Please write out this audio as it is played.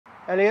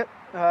Elliot,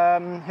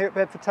 here at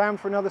Bedford Town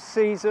for another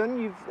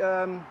season.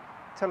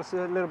 Tell us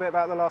a little bit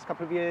about the last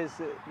couple of years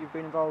that you've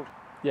been involved.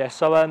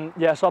 So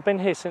I've been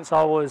here since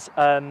I was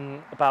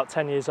about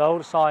 10 years old.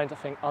 I signed, I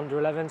think, under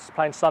 11s,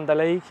 playing Sunday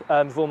League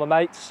with all my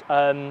mates.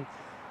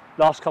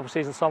 Last couple of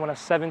seasons, signed when I was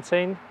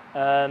 17.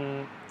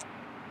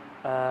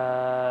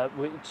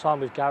 We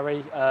signed with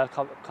Gary a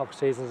couple of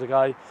seasons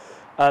ago.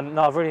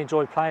 No, I've really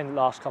enjoyed playing the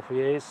last couple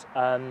of years.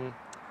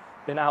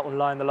 Been out on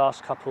loan the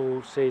last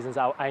couple seasons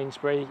out at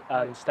Amesbury,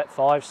 Step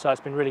 5, so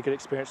it's been a really good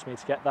experience for me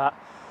to get that.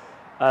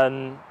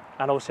 And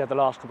obviously had the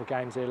last couple of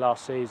games here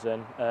last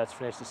season to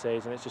finish the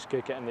season. It's just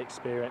good getting the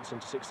experience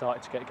and just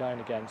excited to get going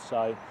again.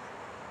 So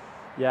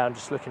yeah, I'm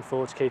just looking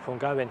forward to keep on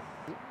going.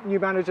 New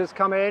managers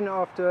come in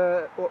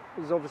after what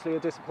was obviously a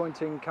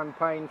disappointing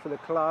campaign for the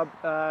club.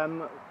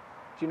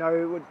 Do you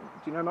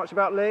know much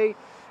about Lee?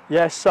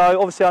 Yeah, so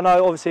obviously I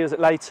know he was at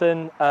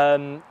Leighton.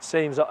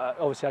 Seems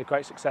obviously had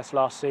great success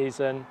last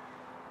season.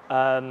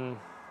 Doing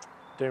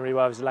really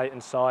well with his Leighton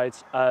side.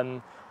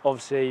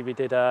 Obviously we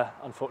did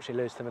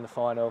unfortunately lose to him in the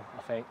final,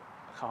 I think.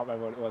 I can't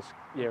remember what it was,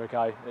 a year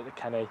ago at the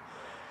Kenny.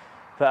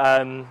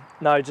 But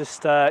no,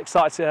 just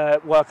excited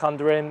to work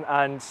under him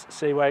and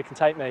see where he can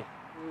take me.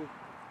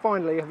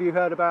 Finally, have you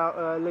heard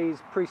about Lee's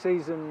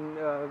pre-season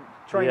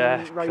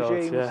training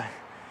regimes? God,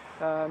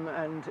 yeah.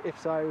 And if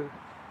so,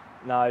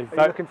 no, are you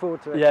looking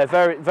forward to it? Yeah,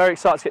 very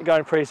excited to get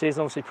going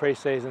pre-season. Obviously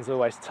pre-season's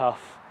always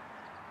tough.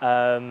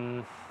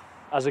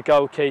 As a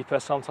goalkeeper,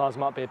 sometimes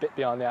might be a bit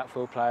behind the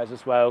outfield players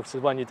as well. So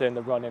when you're doing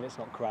the running, it's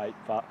not great.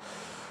 But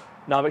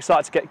no, I'm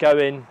excited to get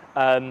going.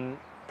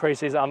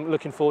 Pre-season, I'm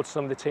looking forward to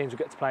some of the teams we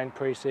get to play in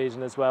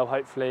pre-season as well.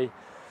 Hopefully,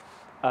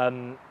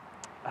 have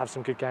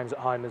some good games at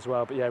home as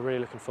well. But yeah, really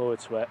looking forward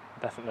to it,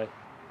 definitely.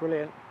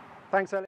 Brilliant. Thanks, Elliot.